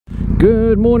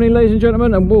Good morning, ladies and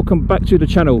gentlemen, and welcome back to the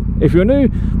channel. If you're new,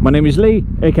 my name is Lee,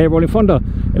 aka Rollin Thunder,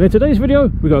 and in today's video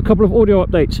we've got a couple of audio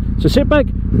updates. So sit back,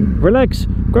 relax,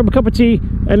 grab a cup of tea,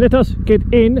 and let us get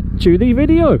into the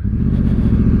video.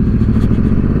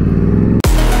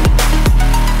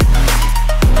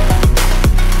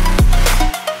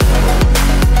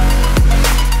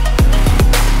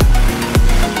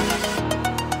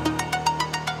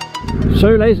 So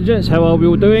ladies and gents, how are we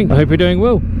all doing? I hope you're doing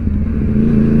well.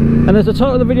 And as the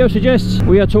title of the video suggests,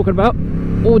 we are talking about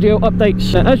audio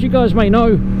updates. As you guys may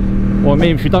know, or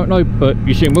maybe if you don't know, but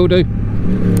you soon will do,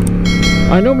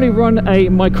 I normally run a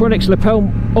Micronics lapel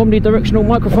omnidirectional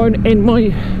microphone in my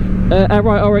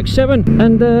Arai RX7,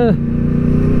 and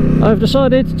I've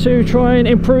decided to try and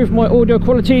improve my audio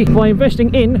quality by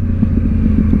investing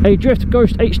in a Drift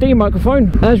Ghost HD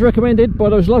microphone, as recommended by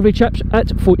those lovely chaps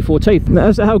at 44 Teeth. Now,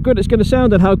 as to how good it's going to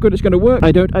sound and how good it's going to work,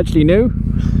 I don't actually know.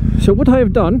 So what I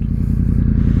have done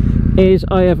is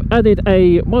I have added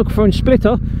a microphone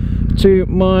splitter to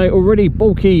my already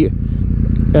bulky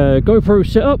GoPro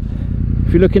setup.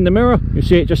 If you look in the mirror, you'll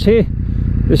see it just here,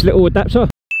 this little adapter.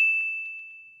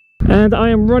 And I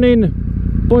am running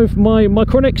both my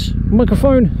Micronics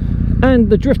microphone and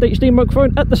the Drift HD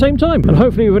microphone at the same time, and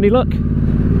hopefully with any luck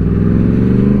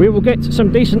we will get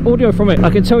some decent audio from it. I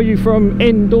can tell you from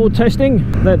indoor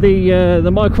testing that the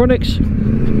Micronics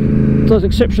does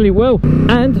exceptionally well,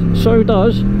 and so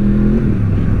does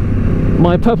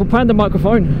my Purple Panda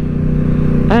microphone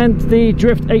and the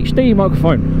Drift HD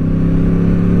microphone.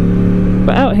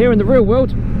 But out here in the real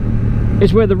world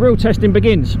is where the real testing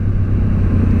begins.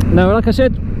 Now, like I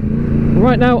said,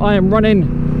 right now I am running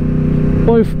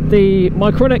both the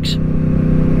Micronics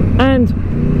and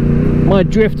my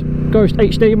Drift Ghost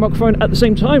HD microphone at the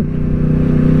same time,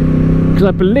 because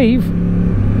I believe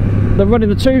that running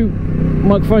the two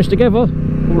microphones together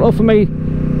will offer me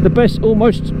the best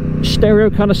almost stereo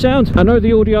kind of sound. I know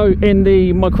the audio in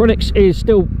the Micronics is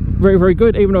still very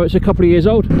good, even though it's a couple of years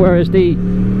old, whereas the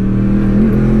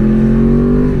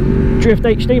Drift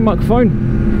HD microphone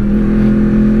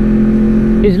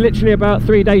is literally about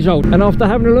 3 days old. And after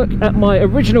having a look at my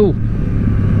original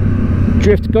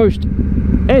Drift Ghost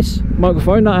S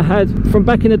microphone that I had from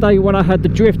back in the day when I had the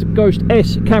Drift Ghost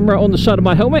S camera on the side of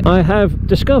my helmet, I have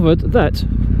discovered that,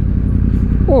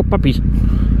 oh puppies,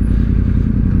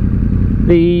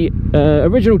 the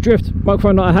original Drift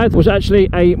microphone that I had was actually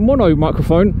a mono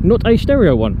microphone, not a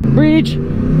stereo one. Bridge!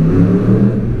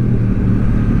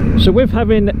 So with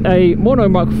having a mono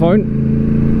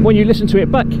microphone, when you listen to it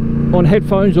back on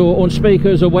headphones or on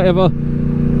speakers or whatever,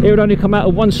 it would only come out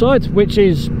of one side, which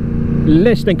is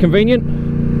less than convenient.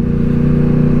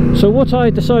 So what I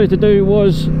decided to do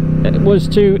was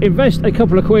to invest a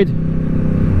couple of quid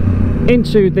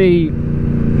into the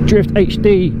Drift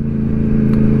HD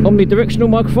omnidirectional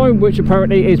microphone, which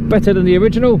apparently is better than the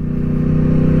original,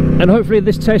 and hopefully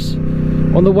this test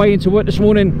on the way into work this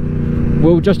morning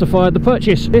will justify the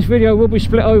purchase. This video will be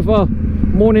split over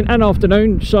morning and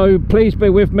afternoon, so please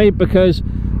bear with me because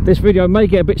this video may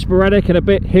get a bit sporadic and a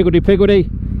bit higgledy-piggledy.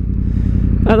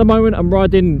 At the moment I'm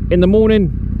riding in the morning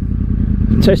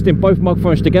testing both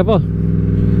microphones together.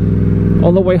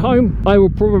 On the way home I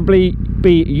will probably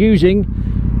be using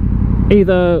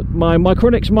either my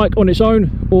Micronics mic on its own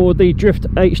or the Drift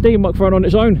HD microphone on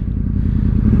its own.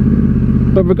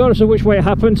 But regardless of which way it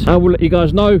happens, I will let you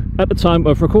guys know at the time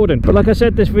of recording. But like I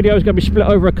said, this video is going to be split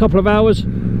over a couple of hours,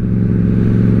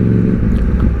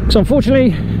 because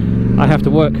unfortunately I have to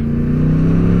work.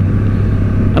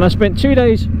 And I spent 2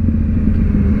 days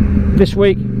this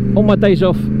week on my days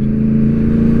off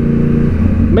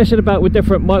messing about with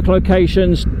different mic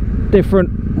locations,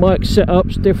 different mic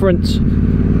setups, different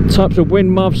types of wind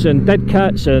muffs and dead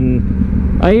cats, and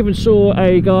I even saw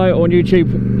a guy on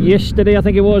YouTube yesterday, I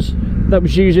think it was, that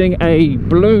was using a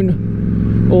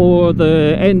balloon or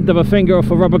the end of a finger off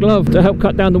a rubber glove to help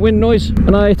cut down the wind noise,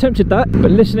 and I attempted that,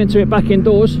 but listening to it back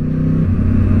indoors,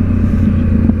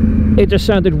 it just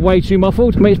sounded way too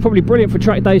muffled. I mean, it's probably brilliant for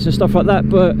track days and stuff like that,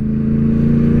 but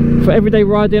for everyday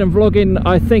riding and vlogging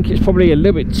I think it's probably a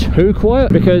little bit too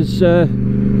quiet, because I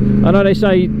know they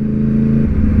say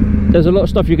there's a lot of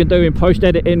stuff you can do in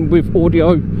post-editing with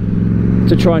audio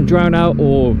to try and drown out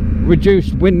or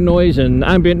reduce wind noise and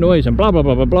ambient noise and blah blah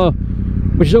blah blah blah,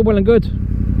 which is all well and good,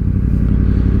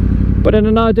 but in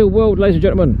an ideal world, ladies and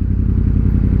gentlemen,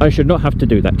 I should not have to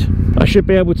do that. I should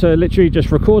be able to literally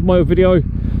just record my video,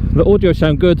 the audio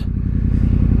sound good,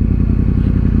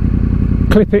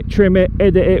 clip it, trim it,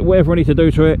 edit it, whatever I need to do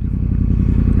to it,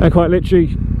 and quite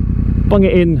literally bung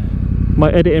it in my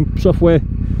editing software,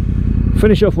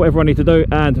 finish off whatever I need to do,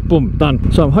 and boom,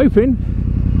 done. So I'm hoping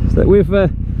that with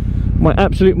my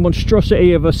absolute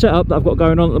monstrosity of a setup that I've got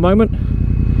going on at the moment.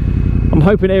 I'm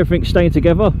hoping everything's staying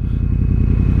together,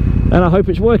 and I hope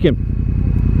it's working,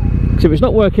 because if it's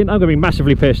not working, I'm going to be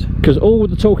massively pissed, because all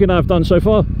the talking I've done so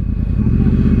far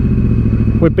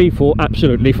would be for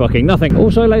absolutely fucking nothing.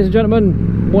 Also, ladies and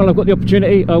gentlemen, while I've got the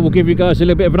opportunity, I will give you guys a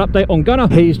little bit of an update on Gunner.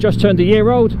 He's just turned a year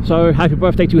old, so happy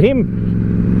birthday to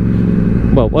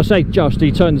him. Well, I say just,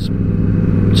 he turns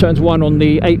one on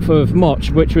the 8th of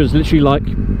March, which was literally like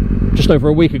just over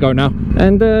a week ago now.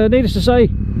 And needless to say,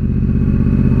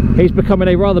 he's becoming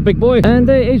a rather big boy, and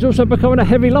he's also becoming a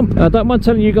heavy lump. I don't mind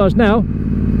telling you guys now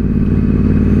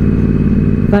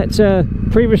that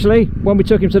previously, when we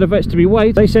took him to the vets to be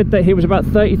weighed, they said that he was about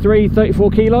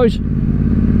 33-34 kilos.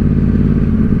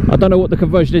 I don't know what the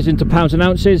conversion is into pounds and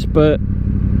ounces, but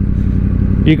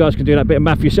you guys can do that bit of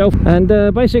math yourself. And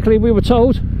basically we were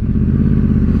told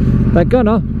that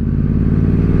Gunner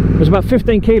was about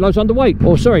 15 kilos underweight.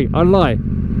 Or sorry, I lie.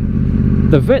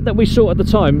 The vet that we saw at the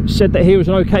time said that he was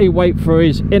an okay weight for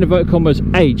his, in inverted commas,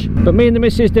 age. But me and the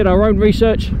missus did our own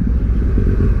research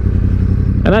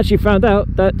and actually found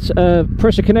out that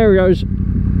Presa Canarios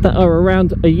that are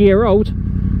around a year old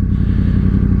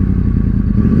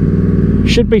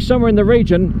should be somewhere in the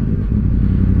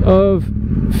region of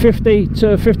 50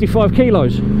 to 55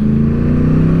 kilos.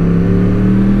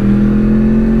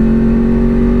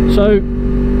 So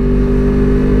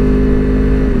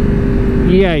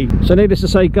yay. So needless to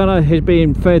say, Gunner is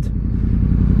being fed,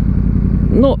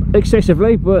 not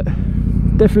excessively, but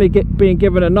definitely being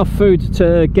given enough food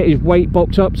to get his weight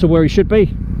bulked up to where he should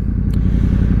be,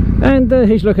 and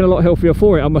he's looking a lot healthier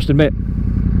for it, I must admit.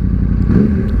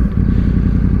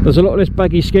 There's a lot less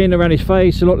baggy skin around his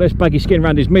face, a lot less baggy skin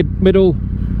around his middle,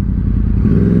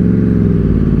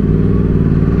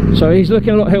 so he's looking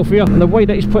a lot healthier, and the weight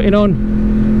that he's putting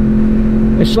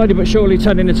on is slowly but surely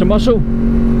turning into muscle.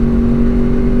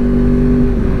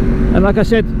 And like I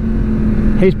said,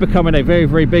 he's becoming a very,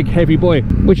 very big, heavy boy,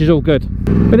 which is all good.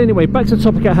 But anyway, back to the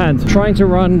topic at hand, trying to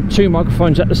run two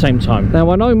microphones at the same time. Now,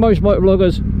 I know most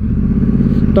motovloggers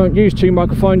don't use two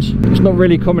microphones. It's not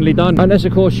really commonly done, unless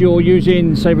of course you're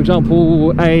using, say for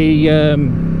example, a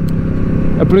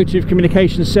Bluetooth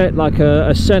communication set like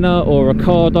a Senna or a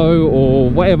Cardo or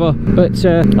whatever. But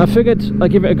I figured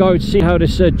I'd give it a go to see how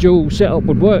this dual setup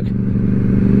would work.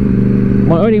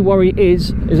 My only worry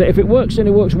is that if it works and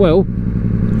it works well,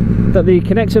 that the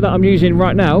connector that I'm using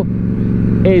right now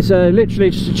is literally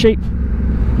just a cheap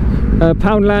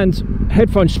Poundland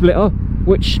headphone splitter,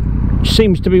 which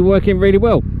seems to be working really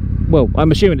well. Well,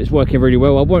 I'm assuming it's working really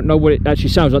well. I won't know what it actually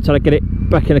sounds like till I get it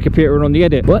back in the computer and on the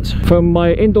edit. But from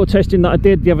my indoor testing that I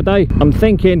did the other day, I'm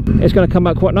thinking it's going to come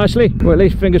out quite nicely, or at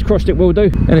least fingers crossed it will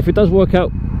do. And if it does work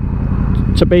out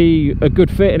to be a good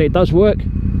fit and it does work,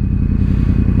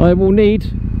 I will need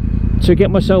to get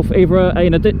myself either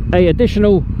an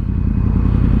additional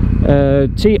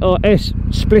TRS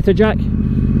splitter jack,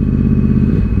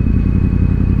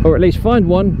 or at least find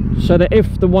one, so that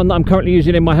if the one that I'm currently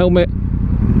using in my helmet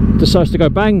decides to go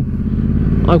bang,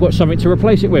 I've got something to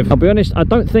replace it with. I'll be honest, I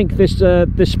don't think this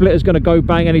splitter is going to go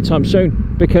bang anytime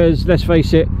soon, because let's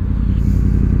face it,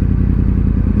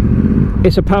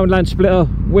 it's a Poundland splitter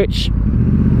which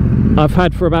I've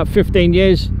had for about 15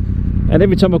 years, and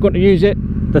every time I've got to use it,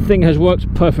 the thing has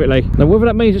worked perfectly. Now, whether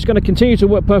that means it's going to continue to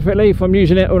work perfectly if I'm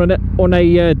using it on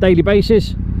a daily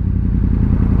basis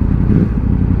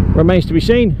remains to be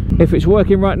seen. If it's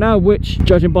working right now, which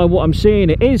judging by what I'm seeing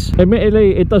it is,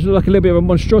 admittedly it does look like a little bit of a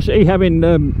monstrosity having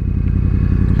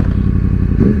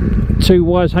two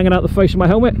wires hanging out the face of my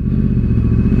helmet.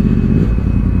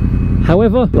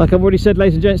 However, like I've already said,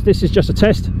 ladies and gents, this is just a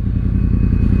test,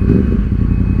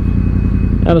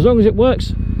 and as long as it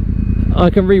works, I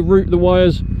can reroute the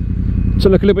wires to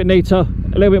look a little bit neater,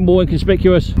 a little bit more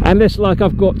inconspicuous, and less like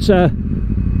I've got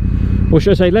or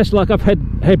should I say, less like I've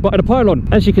head-butted a pylon.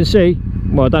 As you can see,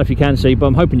 well, I don't know if you can see, but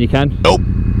I'm hoping you can. Nope.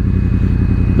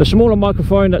 The smaller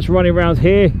microphone that's running around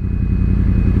here,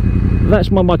 that's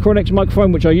my Micronics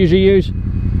microphone, which I usually use.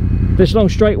 This long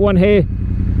straight one here,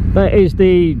 that is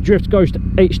the Drift Ghost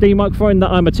HD microphone that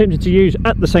I'm attempting to use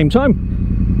at the same time.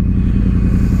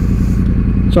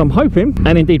 So I'm hoping,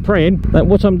 and indeed praying, that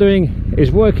what I'm doing is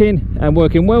working and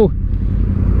working well,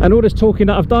 and all this talking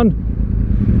that I've done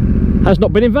has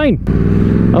not been in vain.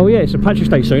 Oh yeah, it's St Patrick's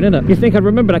Day soon, isn't it? You'd think I'd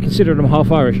remember that, considering I'm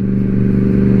half Irish.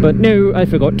 But no, I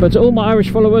forgot. But to all my Irish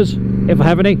followers, if I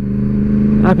have any,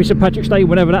 happy St Patrick's Day,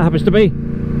 whenever that happens to be.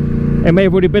 It may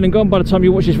have already been and gone by the time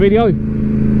you watch this video.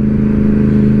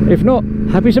 If not,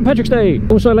 happy St Patrick's Day.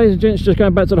 Also, ladies and gents, just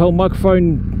going back to the whole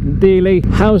microphone dealy,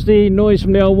 how's the noise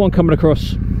from the old one coming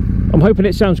across? I'm hoping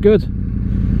it sounds good.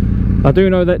 I do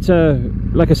know that,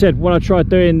 like I said, when I tried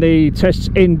doing the tests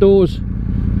indoors,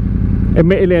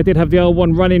 admittedly I did have the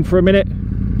R1 running for a minute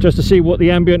just to see what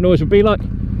the ambient noise would be like,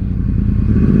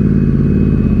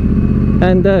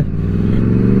 and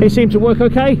it seemed to work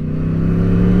okay.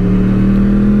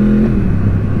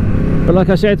 But like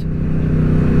I said,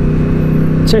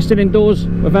 testing indoors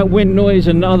without wind noise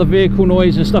and other vehicle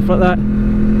noise and stuff like that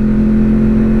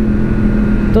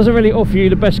doesn't really offer you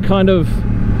the best kind of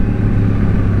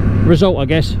result, I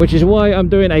guess, which is why I'm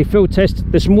doing a field test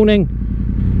this morning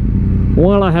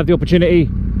while I have the opportunity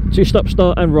to stop,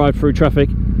 start and ride through traffic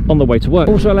on the way to work.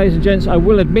 Also, ladies and gents, I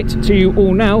will admit to you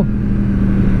all now,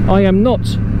 I am not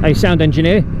a sound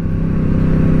engineer,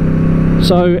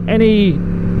 so any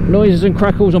noises and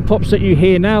crackles and pops that you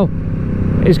hear now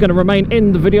is going to remain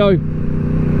in the video,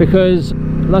 because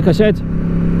like I said,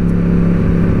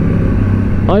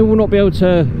 I will not be able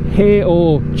to hear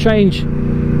or change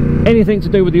anything to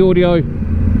do with the audio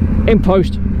in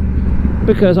post,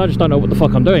 because I just don't know what the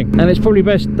fuck I'm doing. And it's probably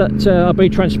best that I'll be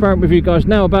transparent with you guys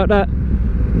now about that,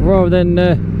 rather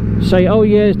than say, oh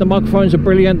yes, the microphones are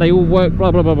brilliant, they all work,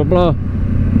 blah blah blah blah blah.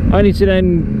 I need to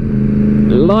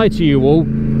then lie to you all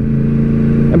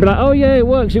and be like, oh yeah, it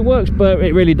works, but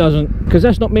it really doesn't, because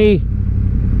that's not me.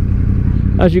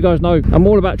 As you guys know, I'm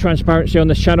all about transparency on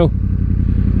this channel.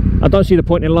 I don't see the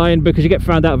point in lying, because you get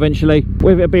found out eventually.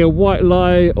 Whether it be a white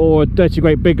lie or a dirty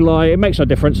great big lie, it makes no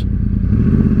difference.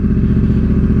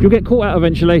 You'll get caught out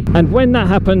eventually, and when that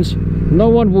happens, no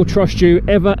one will trust you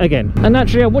ever again. And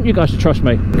naturally, I want you guys to trust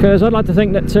me, because I'd like to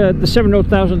think that the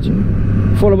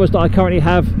 7,000 followers that I currently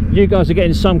have, you guys are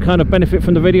getting some kind of benefit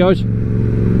from the videos.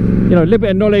 You know, a little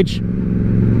bit of knowledge, a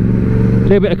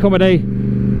little bit of comedy,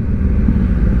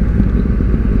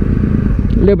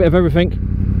 a little bit of everything,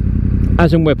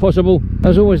 as and where possible.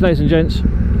 As always, ladies and gents,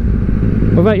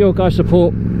 without your guys'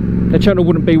 support, the channel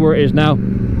wouldn't be where it is now.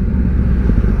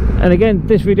 And again,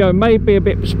 this video may be a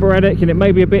bit sporadic and it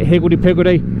may be a bit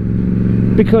higgledy-piggledy,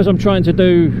 because I'm trying to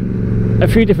do a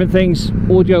few different things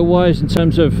audio wise in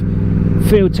terms of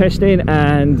field testing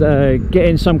and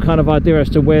getting some kind of idea as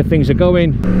to where things are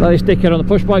going. Like this dickhead on the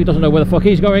push bike doesn't know where the fuck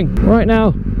he's going. Right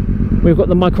now we've got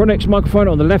the Micronics microphone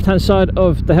on the left hand side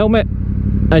of the helmet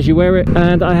as you wear it,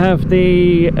 and I have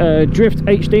the Drift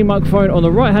HD microphone on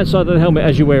the right hand side of the helmet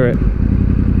as you wear it.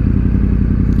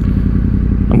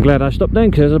 I'm glad I stopped then,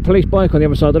 because there's a police bike on the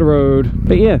other side of the road.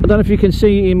 But yeah, I don't know if you can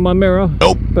see in my mirror,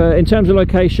 nope, but in terms of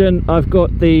location, I've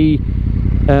got the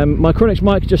Micronics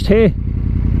mic just here,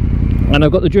 and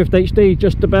I've got the Drift HD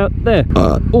just about there.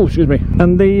 Oh, excuse me.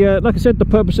 And the like I said, the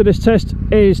purpose of this test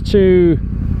is to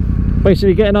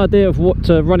basically get an idea of what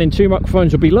running two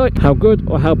microphones will be like, how good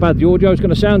or how bad the audio is going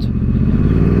to sound,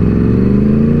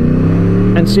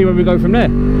 and see where we go from there.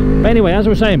 But anyway, as I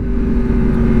was saying,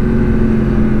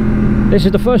 this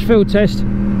is the first field test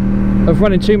of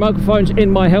running two microphones in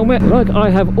my helmet. Like I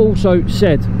have also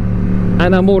said,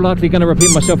 and I'm more likely going to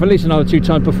repeat myself at least another 2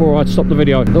 times before I stop the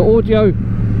video, the audio,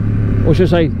 or should I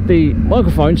say the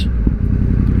microphones,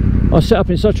 are set up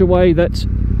in such a way that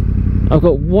I've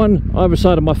got one either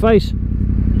side of my face,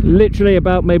 literally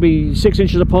about maybe 6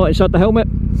 inches apart inside the helmet.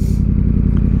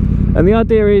 And the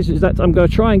idea is that I'm going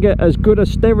to try and get as good a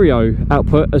stereo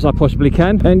output as I possibly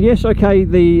can. And yes, okay,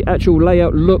 the actual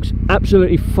layout looks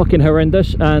absolutely fucking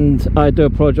horrendous, and I do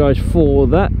apologise for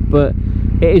that, but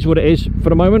it is what it is for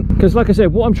the moment. Because like I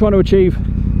said, what I'm trying to achieve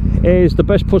is the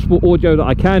best possible audio that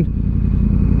I can,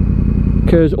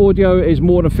 because audio is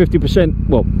more than 50%,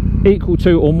 well, equal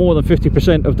to or more than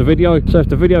 50% of the video. So if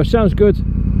the video sounds good,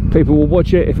 people will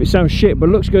watch it. If it sounds shit but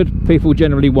looks good, people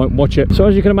generally won't watch it. So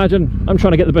as you can imagine, I'm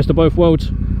trying to get the best of both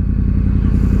worlds.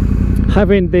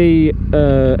 Having the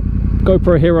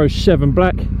GoPro Hero 7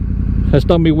 Black has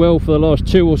done me well for the last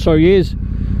 2 or so years.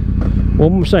 Well,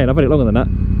 I'm saying I've had it longer than that.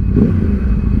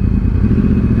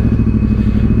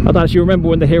 I don't actually remember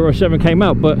when the Hero 7 came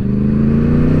out, but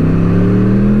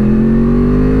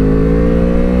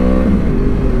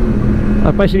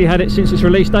I've basically had it since its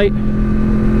release date,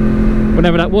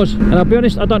 whenever that was. And I'll be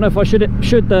honest, I don't know if I should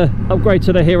upgrade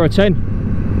to the Hero 10.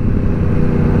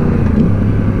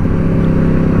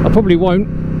 I probably won't,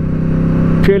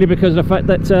 purely because of the fact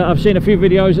that I've seen a few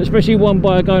videos, especially one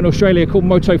by a guy in Australia called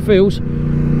Motovlogs,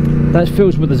 that's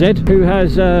Phils with a Z, who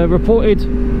has reported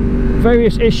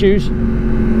various issues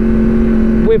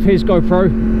with his GoPro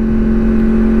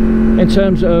in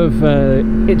terms of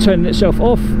it turning itself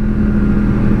off,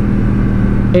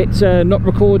 it's not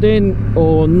recording,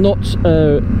 or not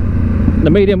the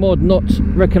media mod not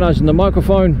recognizing the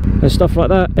microphone and stuff like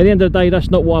that. At the end of the day, that's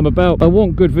not what I'm about. I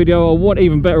want good video, I want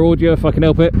even better audio if I can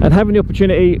help it, and having the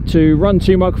opportunity to run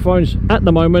two microphones at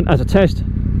the moment as a test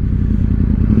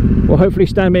will hopefully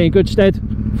stand me in good stead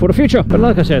for the future. But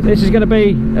like I said, this is going to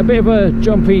be a bit of a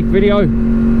jumpy video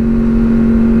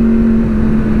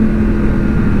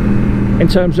in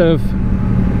terms of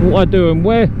what I do and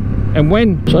where and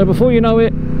when. So before you know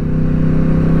it,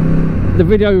 the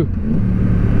video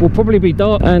will probably be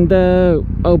dark, and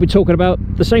I'll be talking about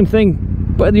the same thing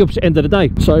but at the opposite end of the day.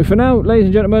 So for now, ladies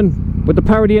and gentlemen, with the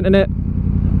power of the internet,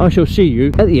 I shall see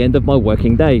you at the end of my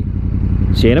working day.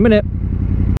 See you in a minute.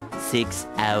 6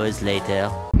 hours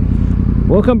later.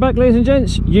 Welcome back, ladies and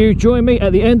gents. You join me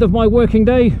at the end of my working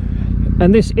day,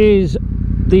 and this is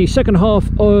the second half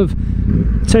of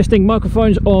testing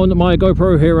microphones on my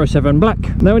GoPro Hero 7 Black.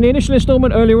 Now, in the initial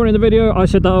installment earlier on in the video, I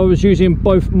said that I was using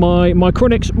both my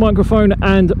Micronics microphone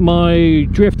and my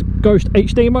Drift Ghost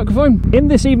HD microphone. In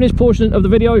this evening's portion of the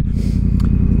video,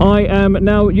 I am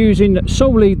now using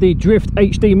solely the Drift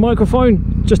HD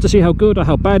microphone, just to see how good or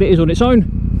how bad it is on its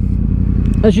own.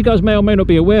 As you guys may or may not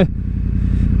be aware,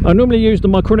 I normally use the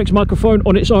Micronics microphone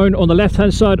on its own on the left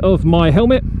hand side of my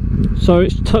helmet. So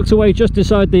it's tucked away just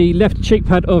inside the left cheek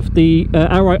pad of the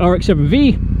Arai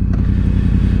RX7-V.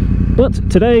 But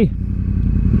today,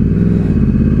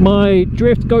 my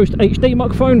Drift Ghost HD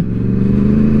microphone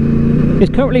is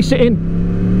currently sitting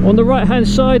on the right hand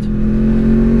side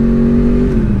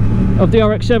of the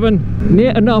RX7,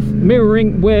 near enough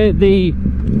mirroring where the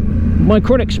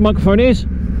Micronics microphone is.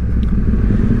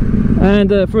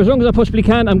 And for as long as I possibly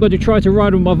can, I'm going to try to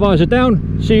ride with my visor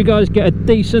down, so you guys get a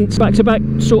decent back-to-back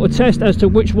sort of test as to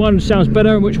which one sounds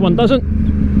better and which one doesn't.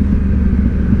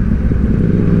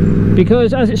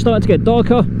 Because as it's starting to get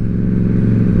darker,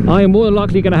 I am more than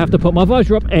likely going to have to put my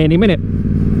visor up any minute.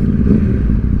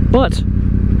 But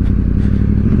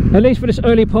at least for this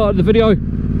early part of the video,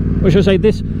 or should I say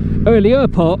this earlier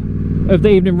part of the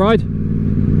evening ride,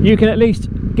 you can at least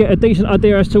get a decent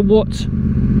idea as to what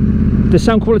the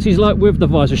sound quality is like with the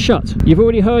visor shut. You've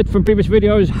already heard from previous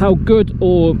videos how good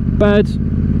or bad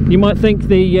you might think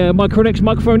the Micronics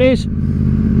microphone is.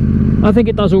 I think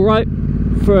it does all right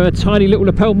for a tiny little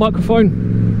lapel microphone,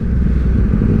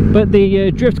 but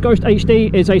the Drift Ghost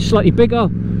HD is a slightly bigger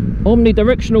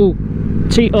omnidirectional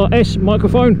TRS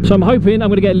microphone, so I'm hoping I'm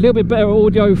going to get a little bit better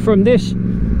audio from this,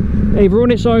 either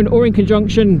on its own or in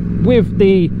conjunction with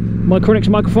the Micronics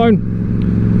microphone.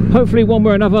 Hopefully one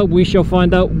way or another we shall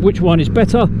find out which one is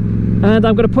better, and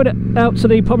I'm going to put it out to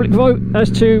the public vote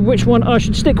as to which one I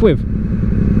should stick with.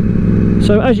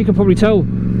 So as you can probably tell,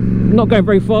 I'm not going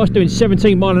very fast, doing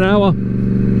 17 miles an hour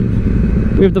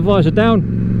with the visor down.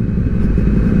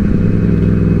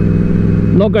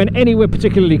 Not going anywhere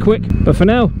particularly quick, but for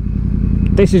now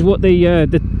this is what the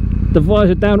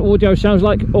visor down audio sounds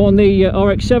like on the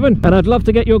RX7, and I'd love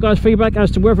to get your guys' feedback as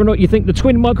to whether or not you think the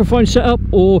twin microphone setup,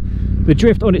 or the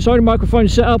Drift on its own microphone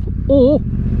setup, or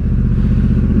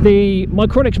the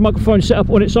Micronics microphone setup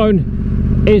on its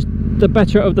own is the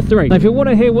better of the three. Now, if you want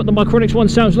to hear what the Micronics one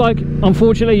sounds like,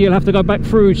 unfortunately you'll have to go back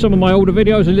through some of my older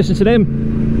videos and listen to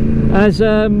them, as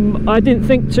I didn't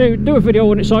think to do a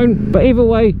video on its own. But either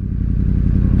way,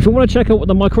 if you want to check out what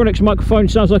the Micronics microphone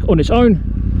sounds like on its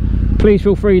own, please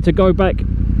feel free to go back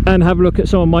and have a look at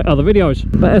some of my other videos.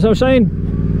 But as I was saying,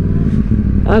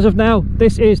 as of now,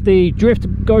 this is the Drift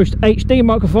Ghost HD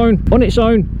microphone on its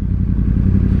own,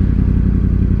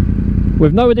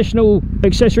 with no additional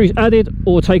accessories added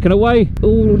or taken away.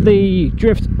 All the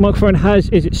Drift microphone has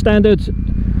is its standard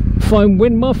foam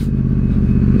wind muff,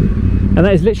 and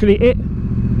that is literally it.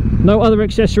 No other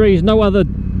accessories, no other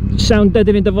sound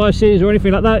deadening devices or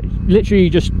anything like that. Literally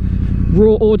just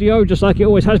raw audio, just like it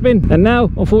always has been. And now,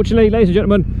 unfortunately, ladies and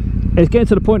gentlemen, it's getting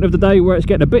to the point of the day where it's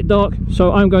getting a bit dark,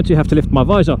 so I'm going to have to lift my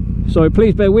visor. So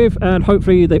please bear with, and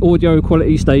hopefully the audio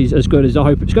quality stays as good as I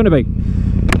hope it's going to be.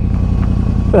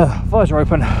 Visor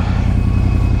open.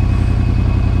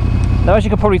 Now, as you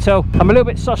can probably tell, I'm a little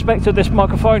bit suspect of this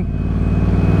microphone,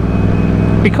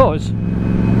 because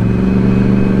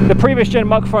the previous gen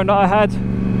microphone that I had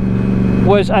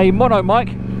was a mono mic,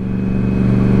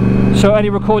 so it only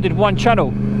recorded one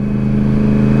channel,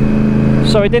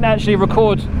 so it didn't actually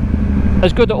record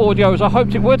as good the audio as I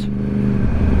hoped it would.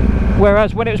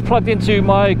 Whereas when it was plugged into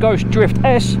my Ghost Drift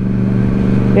S,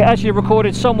 it actually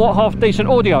recorded somewhat half decent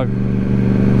audio,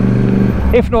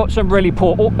 if not some really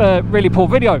poor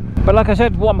video. But like I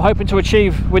said, what I'm hoping to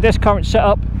achieve with this current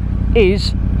setup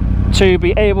is to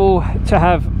be able to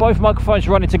have both microphones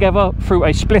running together through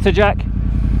a splitter jack,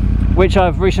 which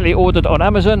I've recently ordered on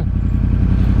Amazon.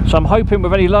 So I'm hoping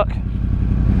with any luck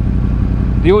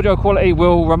the audio quality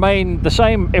will remain the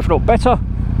same, if not better.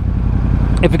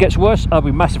 If it gets worse, I'll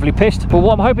be massively pissed. But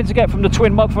what I'm hoping to get from the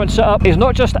twin microphone setup is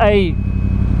not just a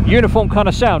uniform kind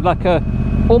of sound, like a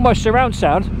almost surround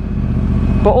sound,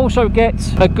 but also get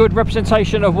a good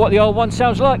representation of what the R1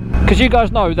 sounds like, because you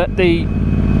guys know that the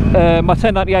my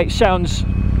 1098 sounds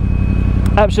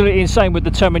absolutely insane with the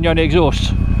Termignoni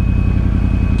exhaust.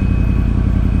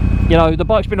 You know, the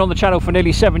bike's been on the channel for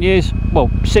nearly 7 years, well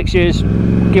 6 years,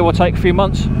 give or take a few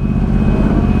months,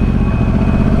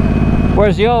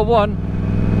 whereas the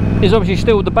R1 is obviously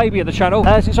still the baby of the channel,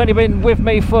 as it's only been with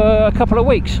me for a couple of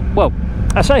weeks. Well,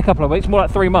 I say a couple of weeks, more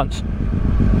like 3 months.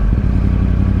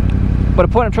 But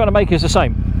the point I'm trying to make is the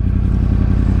same.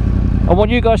 I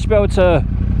want you guys to be able to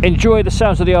enjoy the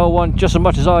sounds of the R1 just as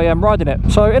much as I am riding it.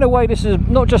 So in a way, this is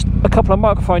not just a couple of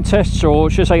microphone tests, or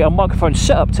should I say a microphone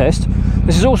setup test.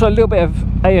 This is also a little bit of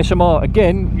ASMR,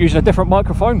 again, using a different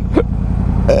microphone.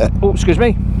 Oh, excuse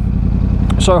me.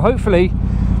 So hopefully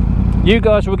you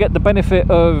guys will get the benefit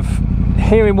of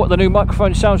hearing what the new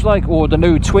microphone sounds like, or the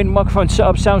new twin microphone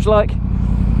setup sounds like,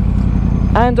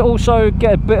 and also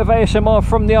get a bit of ASMR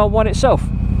from the R1 itself.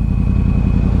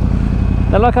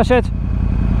 Now, like I said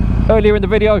earlier in the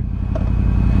video,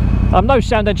 I'm no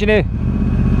sound engineer.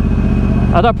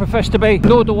 I don't profess to be,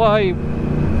 nor do I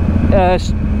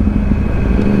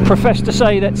profess to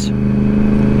say that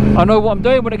I know what I'm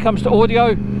doing when it comes to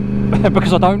audio,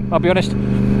 because I don't, I'll be honest.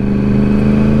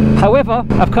 However,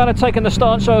 I've kind of taken the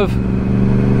stance of,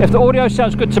 if the audio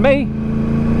sounds good to me,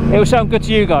 it will sound good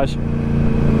to you guys.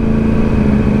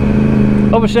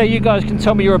 Obviously you guys can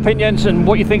tell me your opinions and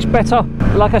what you think's better.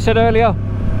 Like I said earlier,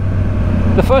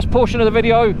 the first portion of the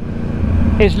video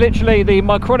is literally the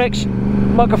Micronics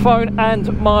microphone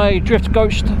and my Drift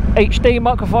Ghost HD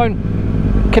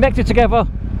microphone connected together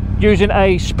using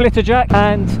a splitter jack,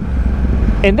 and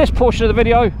in this portion of the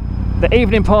video, the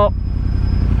evening part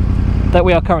that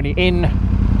we are currently in,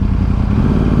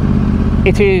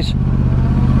 it is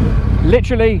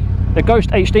literally the Ghost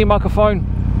HD microphone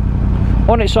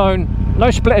on its own,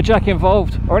 no splitter jack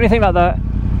involved or anything like that.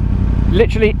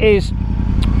 Literally is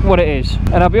what it is,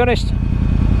 and I'll be honest,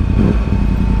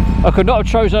 I could not have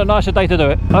chosen a nicer day to do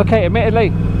it. Okay,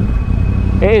 admittedly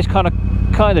it is kind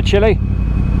of chilly,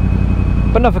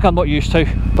 but nothing I'm not used to.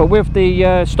 But with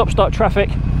the stop-start traffic,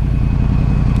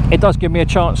 it does give me a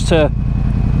chance to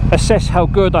assess how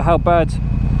good or how bad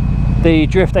the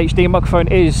Drift HD microphone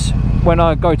is when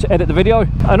I go to edit the video.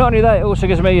 And not only that, it also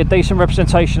gives me a decent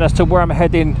representation as to where I'm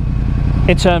heading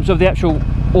in terms of the actual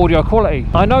audio quality.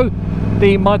 I know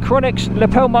the Micronics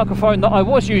lapel microphone that I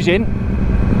was using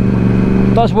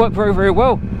does work very, very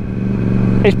well.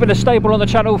 It's been stable on the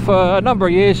channel for a number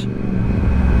of years,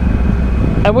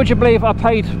 and would you believe I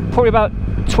paid probably about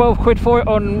 12 quid for it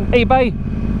on eBay.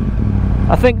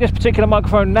 I think this particular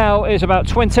microphone now is about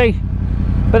 20,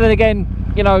 but then again,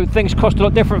 you know, things cost a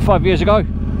lot different 5 years ago,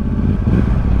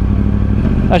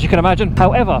 as you can imagine.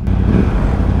 However,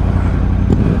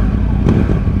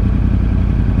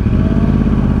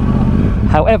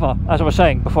 as I was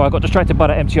saying before I got distracted by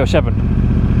that MT-07,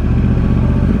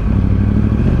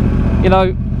 you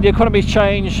know, the economy's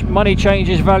changed, money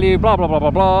changes value, blah blah blah blah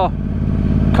blah,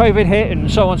 COVID hit and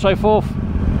so on and so forth.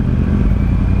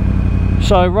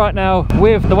 So right now,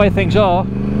 with the way things are,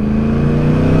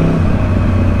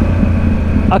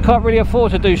 I can't really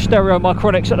afford to do stereo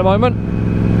Micronics at the moment,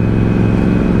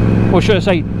 or should I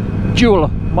say dual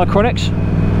Micronics.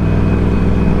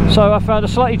 So I found a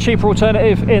slightly cheaper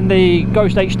alternative in the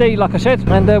Ghost HD, like I said,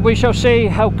 and we shall see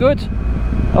how good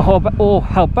or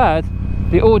how bad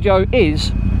the audio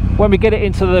is when we get it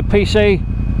into the PC,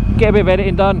 get a bit of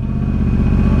editing done,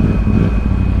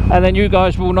 and then you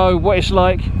guys will know what it's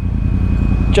like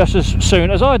just as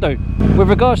soon as I do. With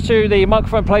regards to the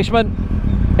microphone placement,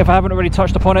 if I haven't already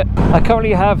touched upon it, I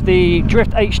currently have the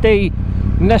Drift HD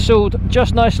nestled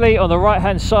just nicely on the right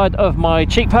hand side of my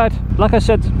cheek pad. Like I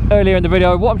said earlier in the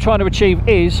video, what I'm trying to achieve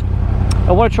is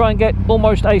I want to try and get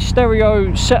almost a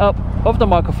stereo setup of the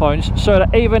microphones, so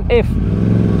that even if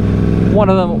one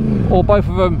of them or both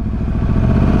of them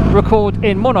record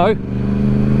in mono,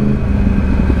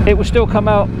 it will still come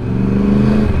out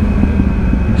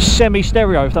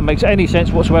semi-stereo, if that makes any sense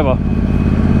whatsoever.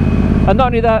 And not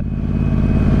only that,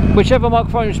 whichever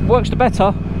microphone works the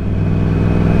better,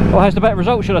 or has the better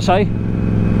result, should I say,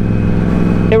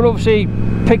 it will obviously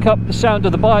pick up the sound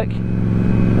of the bike,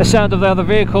 the sound of the other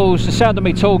vehicles, the sound of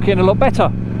me talking a lot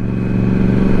better.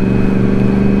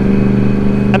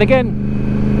 And again,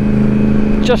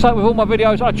 just like with all my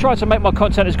videos, I try to make my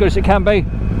content as good as it can be.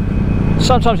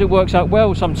 Sometimes it works out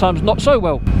well, sometimes not so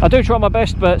well. I do try my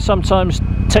best, but sometimes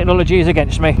technology is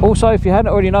against me. Also, if you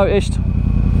hadn't already noticed,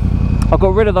 I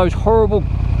got rid of those horrible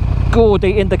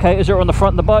gaudy indicators that are on the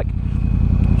front of the bike,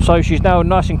 so she's now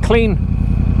nice and clean.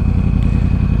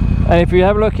 And if you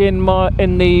have a look in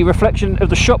the reflection of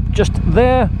the shop just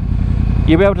there,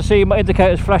 you'll be able to see my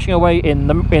indicators flashing away in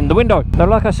the window. Now,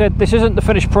 like I said, this isn't the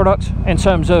finished product in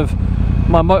terms of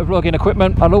my motovlogging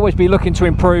equipment. I'll always be looking to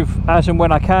improve as and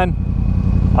when I can.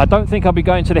 I don't think I'll be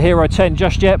going to the Hero 10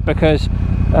 just yet, because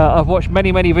I've watched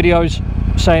many videos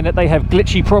saying that they have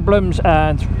glitchy problems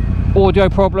and audio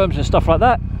problems and stuff like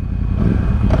that,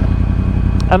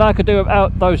 and I could do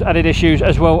without those added issues,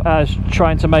 as well as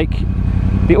trying to make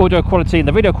the audio quality and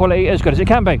the video quality as good as it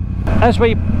can be. As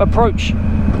we approach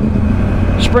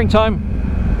springtime,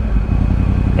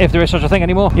 if there is such a thing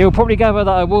anymore, you'll probably gather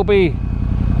that I will be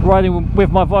riding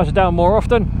with my visor down more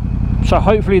often, so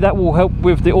hopefully that will help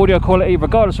with the audio quality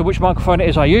regardless of which microphone it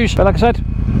is I use. But like I said,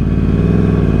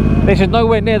 this is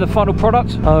nowhere near the final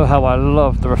product. Oh, how I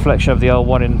love the reflection of the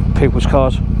L1 in people's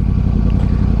cars.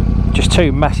 Just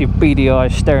two massive beady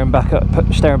eyes staring back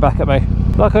at me.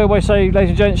 Like I always say, ladies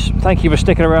and gents, thank you for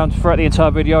sticking around throughout the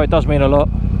entire video. It does mean a lot.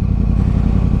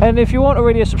 And if you aren't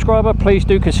already a subscriber, please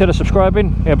do consider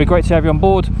subscribing. It'll be great to have you on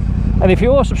board. And if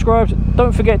you are subscribed,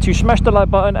 don't forget to smash the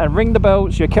like button and ring the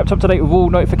bell so you're kept up to date with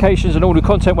all notifications and all new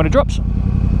content when it drops.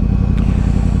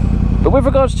 But with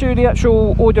regards to the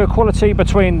actual audio quality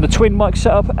between the twin mic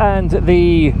setup and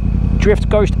the Drift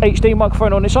Ghost HD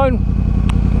microphone on its own,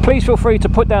 please feel free to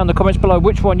put down in the comments below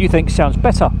which one you think sounds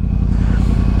better.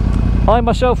 I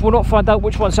myself will not find out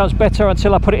which one sounds better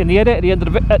until I put it in the edit at the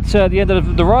end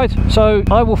of the ride. So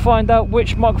I will find out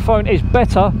which microphone is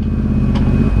better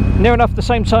near enough the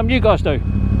same time you guys do,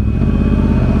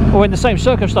 or in the same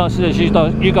circumstances as you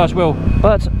guys will.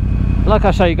 But like I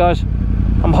say, guys,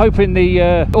 I'm hoping the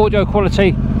audio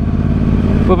quality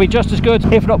will be just as good,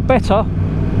 if not better,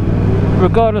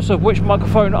 regardless of which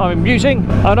microphone I'm using.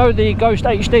 I know the Ghost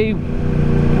HD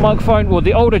microphone, or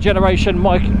the older generation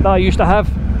mic that I used to have,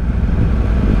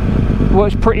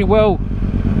 works pretty well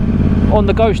on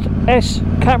the Ghost S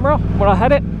camera when I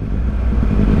had it.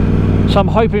 So I'm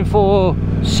hoping for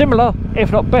similar,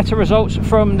 if not better, results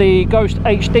from the Ghost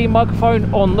HD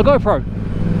microphone on the GoPro.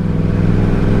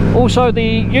 Also,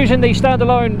 using the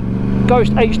standalone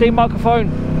Ghost HD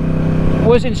microphone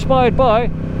was inspired by,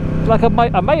 like I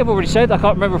may have already said, I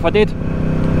can't remember if I did,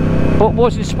 but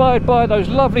was inspired by those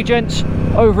lovely gents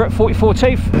over at 44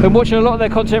 Teeth. Been watching a lot of their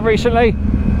content recently,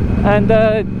 and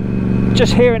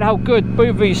just hearing how good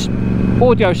Boovy's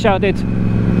audio sounded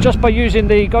just by using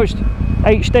the Ghost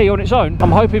HD on its own,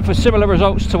 I'm hoping for similar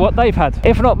results to what they've had,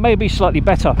 if not maybe slightly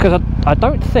better, because I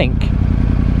don't think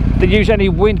they use any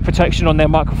wind protection on their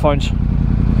microphones.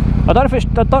 I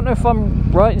don't know if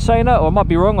I'm right in saying that, or I might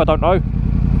be wrong, I don't know.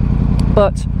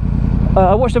 But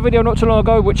I watched a video not too long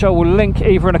ago, which I will link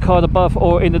either in a card above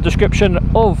or in the description,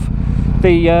 of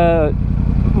the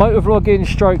motovlogging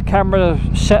stroke camera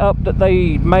setup that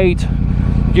they made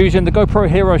using the GoPro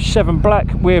Hero 7 Black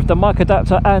with the mic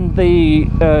adapter and the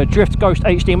Drift Ghost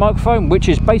HD microphone, which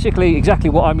is basically exactly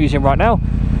what I'm using right now.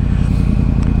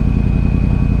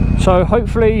 So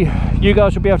hopefully you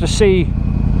guys will be able to see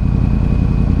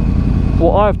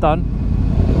what I've done.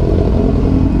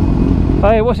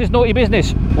 Hey, what's this naughty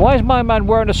business? Why is my man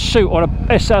wearing a suit on a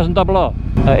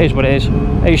S1000RR? It is what it is.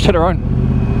 Each to their own.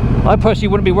 I personally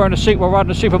wouldn't be wearing a suit while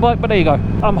riding a super bike, but there you go.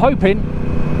 I'm hoping,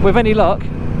 with any luck,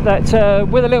 that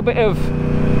with a little bit of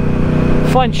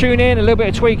fine-tuning, a little bit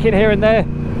of tweaking here and there,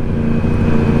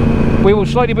 we will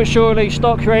slowly but surely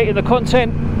start creating the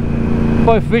content,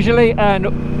 both visually and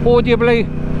audibly,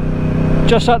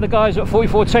 just like the guys at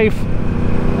 44 Teeth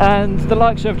and the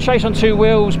likes of Chase on Two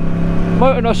Wheels,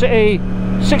 Motonosity,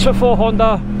 6'4"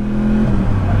 Honda,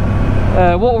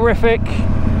 Waterific,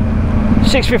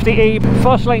 650E,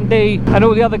 Fastlane D, and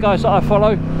all the other guys that I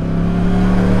follow.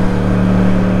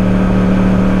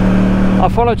 I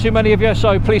follow too many of you,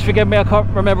 so please forgive me, I can't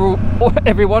remember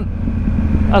everyone.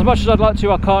 As much as I'd like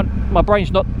to, I can't. My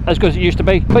brain's not as good as it used to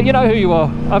be. But you know who you are.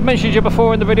 I've mentioned you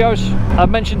before in the videos. I've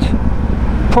mentioned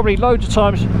probably loads of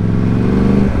times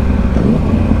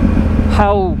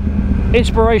how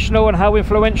inspirational and how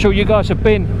influential you guys have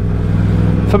been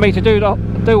for me to do all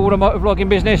the motovlogging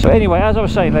business. But anyway, as I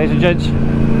was saying, ladies and gents,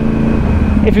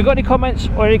 if you've got any comments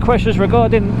or any questions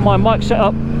regarding my mic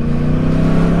setup,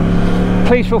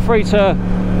 please feel free to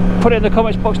put it in the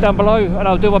comments box down below, and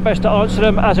I'll do my best to answer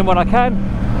them as and when I can.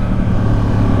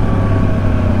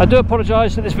 I do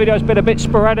apologise that this video has been a bit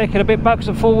sporadic and a bit backwards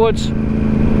and forwards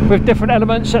with different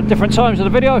elements at different times of the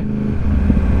video,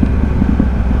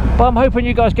 but I'm hoping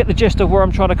you guys get the gist of where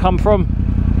I'm trying to come from,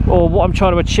 or what I'm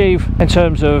trying to achieve in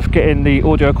terms of getting the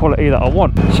audio quality that I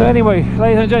want. So anyway,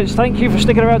 ladies and gents, thank you for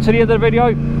sticking around to the end of the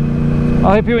video.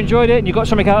 I hope you enjoyed it and you got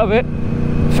something out of it.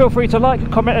 Feel free to like,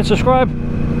 comment and subscribe.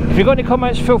 If you've got any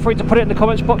comments, feel free to put it in the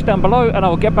comments box down below, and I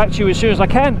will get back to you as soon as I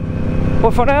can.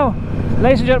 But for now,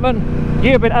 ladies and gentlemen, You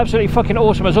have been absolutely fucking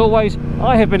awesome as always.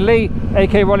 I have been Lee,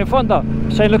 aka Rollin Thunder,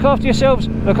 saying look after yourselves,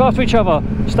 look after each other,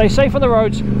 stay safe on the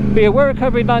roads, be aware of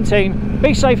COVID-19,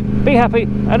 be safe, be happy,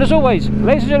 and as always,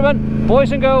 ladies and gentlemen,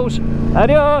 boys and girls,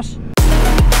 adios!